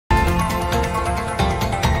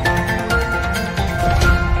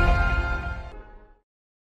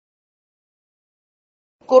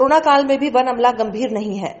Corona काल में भी वन अमला गंभीर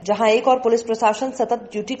नहीं है। जहां एक और पुलिस प्रशासन सतत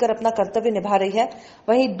ड्यूटी कर अपना कर्तव्य निभा रही है,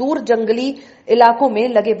 वहीं दूर जंगली इलाकों में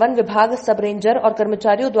लगे वन विभाग, सब रेंजर और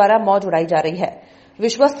कर्मचारियों द्वारा मौज उड़ाई जा रही है।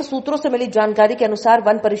 विश्वस्त सूत्रों से मिली जानकारी के अनुसार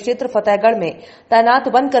वन परिक्षेत्र फतेहगढ़ में तैनात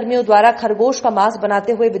वन कर्मियों द्वारा खरगोश का मांस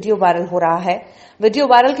बनाते हुए वीडियो वायरल हो रहा है। वीडियो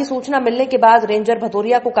वायरल की सूचना मिलने के बाद रेंजर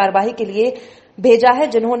भदौरिया को कार्रवाई के लिए भेजा है,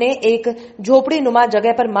 जिन्होंने एक झोपड़ी नुमा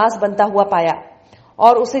जगह पर मांस बनता हुआ पाया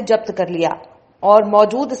और उसे जब्त कर लिया और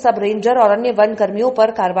मौजूद सब रेंजर और अन्य वन कर्मियों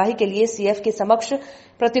पर कार्रवाई के लिए सीएफ के समक्ष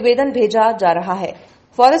प्रतिवेदन भेजा जा रहा है।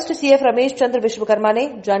 फॉरेस्ट सीएफ रमेश चंद्र विश्वकर्मा ने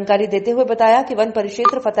जानकारी देते हुए बताया कि वन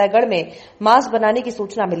परिक्षेत्र फतेहगढ़ में मांस बनाने की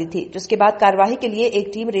सूचना मिली थी, जिसके बाद कार्रवाई के लिए एक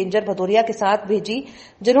टीम रेंजर भदौरिया के साथ भेजी,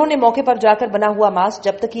 जिन्होंने मौके पर जाकर बना हुआ मांस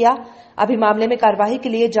जब्त किया। अभी मामले में कार्रवाई के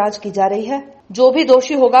लिए जांच की जा रही है। जो भी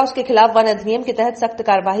दोषी होगा उसके खिलाफ वन अधिनियम के तहत सख्त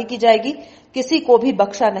कार्रवाई की जाएगी। किसी को भी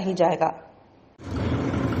बख्शा नहीं जाएगा।